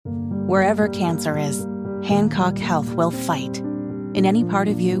Wherever cancer is, Hancock Health will fight. In any part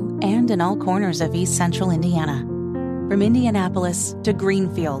of you and in all corners of East Central Indiana. From Indianapolis to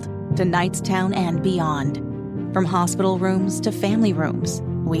Greenfield to Knightstown and beyond. From hospital rooms to family rooms,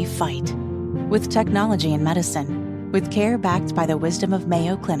 we fight. With technology and medicine, with care backed by the wisdom of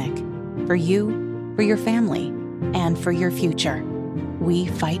Mayo Clinic. For you, for your family, and for your future. We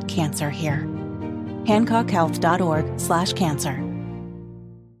fight cancer here. HancockHealth.org/cancer.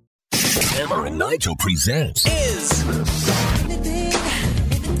 Hammer and Nigel presents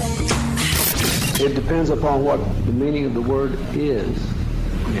It depends upon what the meaning of the word is.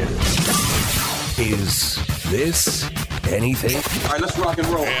 Is this anything? All right, let's rock and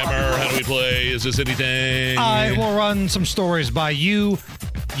roll. Hammer, how do we play? Is this anything? I will run some stories by you.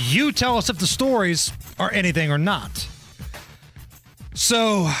 You tell us if the stories are anything or not.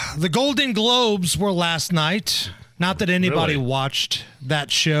 So, the Golden Globes were last night. Not that anybody watched that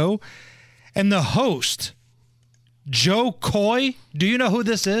show. And the host, Joe Coy, do you know who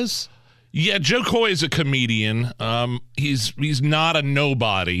this is? Yeah, Joe Coy is a comedian. He's not a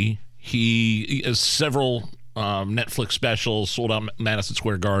nobody. He has several Netflix specials, sold out Madison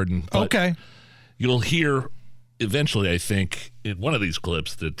Square Garden. Okay. You'll hear eventually, I think, in one of these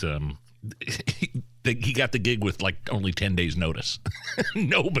clips that he got the gig with like only 10 days notice.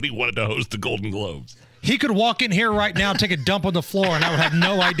 Nobody wanted to host the Golden Globes. He could walk in here right now, take a dump on the floor, and I would have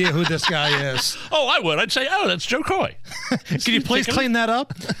no idea who this guy is. Oh, I would. I'd say, oh, that's Joe Coy. Can you please clean that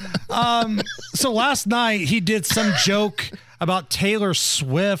up? So last night he did some joke about Taylor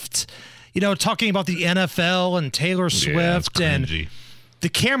Swift, talking about the NFL and Taylor Swift. And the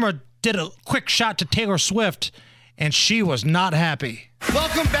camera did a quick shot to Taylor Swift, and she was not happy.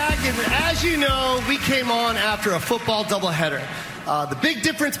 Welcome back, and as you know, we came on after a football doubleheader. The big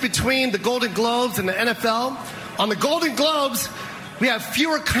difference between the Golden Globes and the NFL, on the Golden Globes, we have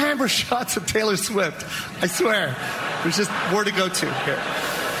fewer camera shots of Taylor Swift. I swear. There's just more to go to here.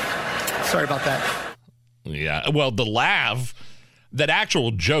 Sorry about that. Yeah, well, the laugh, that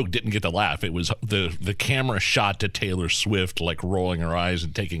actual joke didn't get the laugh. It was the camera shot to Taylor Swift, like rolling her eyes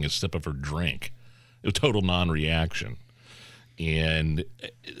and taking a sip of her drink. It was total non-reaction. And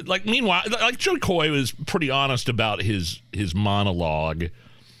meanwhile, Joe Coy was pretty honest about his monologue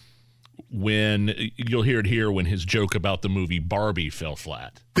when you'll hear it here when his joke about the movie Barbie fell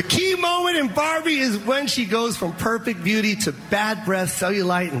flat. The key moment in Barbie is when she goes from perfect beauty to bad breath,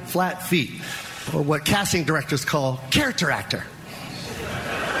 cellulite, and flat feet, or what casting directors call character actor.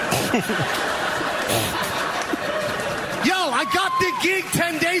 Yo, I got the gig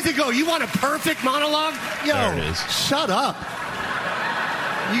 10 days ago. You want a perfect monologue? Yo, there it is. Shut up.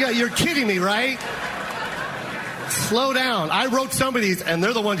 You're kidding me, right? Slow down. I wrote some of these, and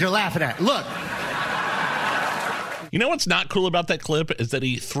they're the ones you're laughing at. Look. You know what's not cool about that clip is that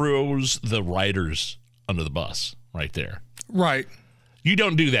he throws the writers under the bus right there. Right. You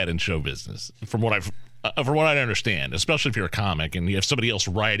don't do that in show business, from what I understand, especially if you're a comic and you have somebody else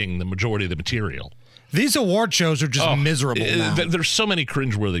writing the majority of the material. These award shows are just miserable now. There's so many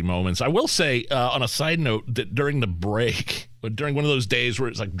cringeworthy moments. I will say, on a side note, that during the break, during one of those days where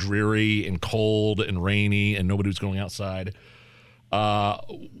it's like dreary and cold and rainy and nobody was going outside, my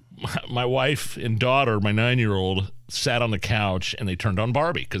wife and daughter, my 9-year-old, sat on the couch and they turned on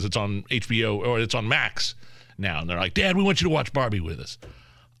Barbie because it's on HBO or it's on Max now. And they're like, Dad, we want you to watch Barbie with us.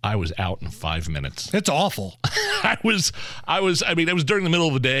 I was out in 5 minutes. It's awful. It was during the middle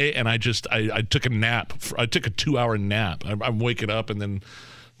of the day, and I took a nap. I took a 2-hour nap. I'm waking up, and then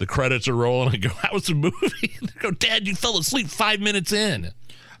the credits are rolling. I go, how was the movie? They go, Dad, you fell asleep 5 minutes in.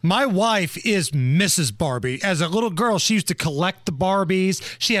 My wife is Mrs. Barbie. As a little girl, she used to collect the Barbies.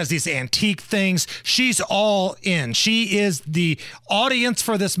 She has these antique things. She's all in. She is the audience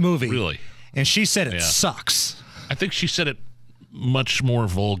for this movie. Really? And she said it sucks. I think she said it much more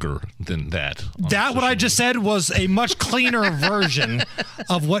vulgar than that. That what I just said was a much cleaner version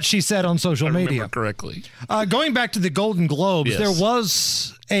of what she said on social media. Correctly. Going back to the Golden Globes, yes. There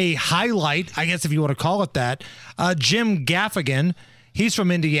was a highlight, I guess if you want to call it that. Jim Gaffigan, he's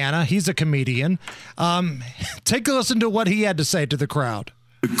from Indiana. He's a comedian. Take a listen to what he had to say to the crowd.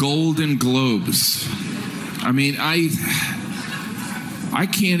 The Golden Globes. I mean, I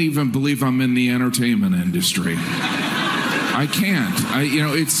can't even believe I'm in the entertainment industry. I can't.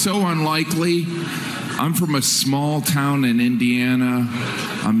 It's so unlikely. I'm from a small town in Indiana.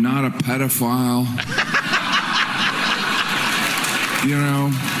 I'm not a pedophile.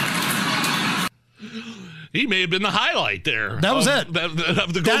 He may have been the highlight there. That was it. Of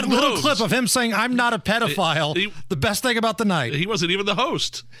the Golden that little Globes. clip of him saying, I'm not a pedophile, the best thing about the night. He wasn't even the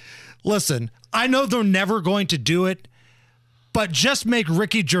host. Listen, I know they're never going to do it, But just make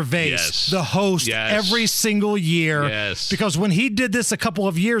Ricky Gervais the host every single year. Yes. Because when he did this a couple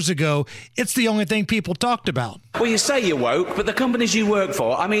of years ago, it's the only thing people talked about. Well, you say you're woke, but the companies you work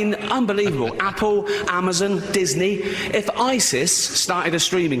for, I mean, unbelievable. Apple, Amazon, Disney. If ISIS started a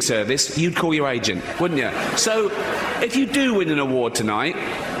streaming service, you'd call your agent, wouldn't you? So if you do win an award tonight,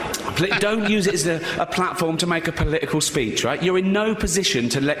 don't use it as a platform to make a political speech, right? You're in no position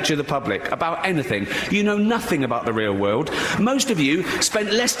to lecture the public about anything. You know nothing about the real world. Most of you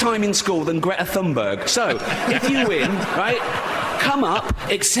spent less time in school than Greta Thunberg. So, if you win, right, come up,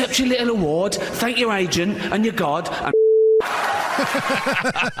 accept your little award, thank your agent and your God, and...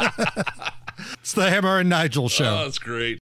 It's the Hammer and Nigel Show. Oh, that's great.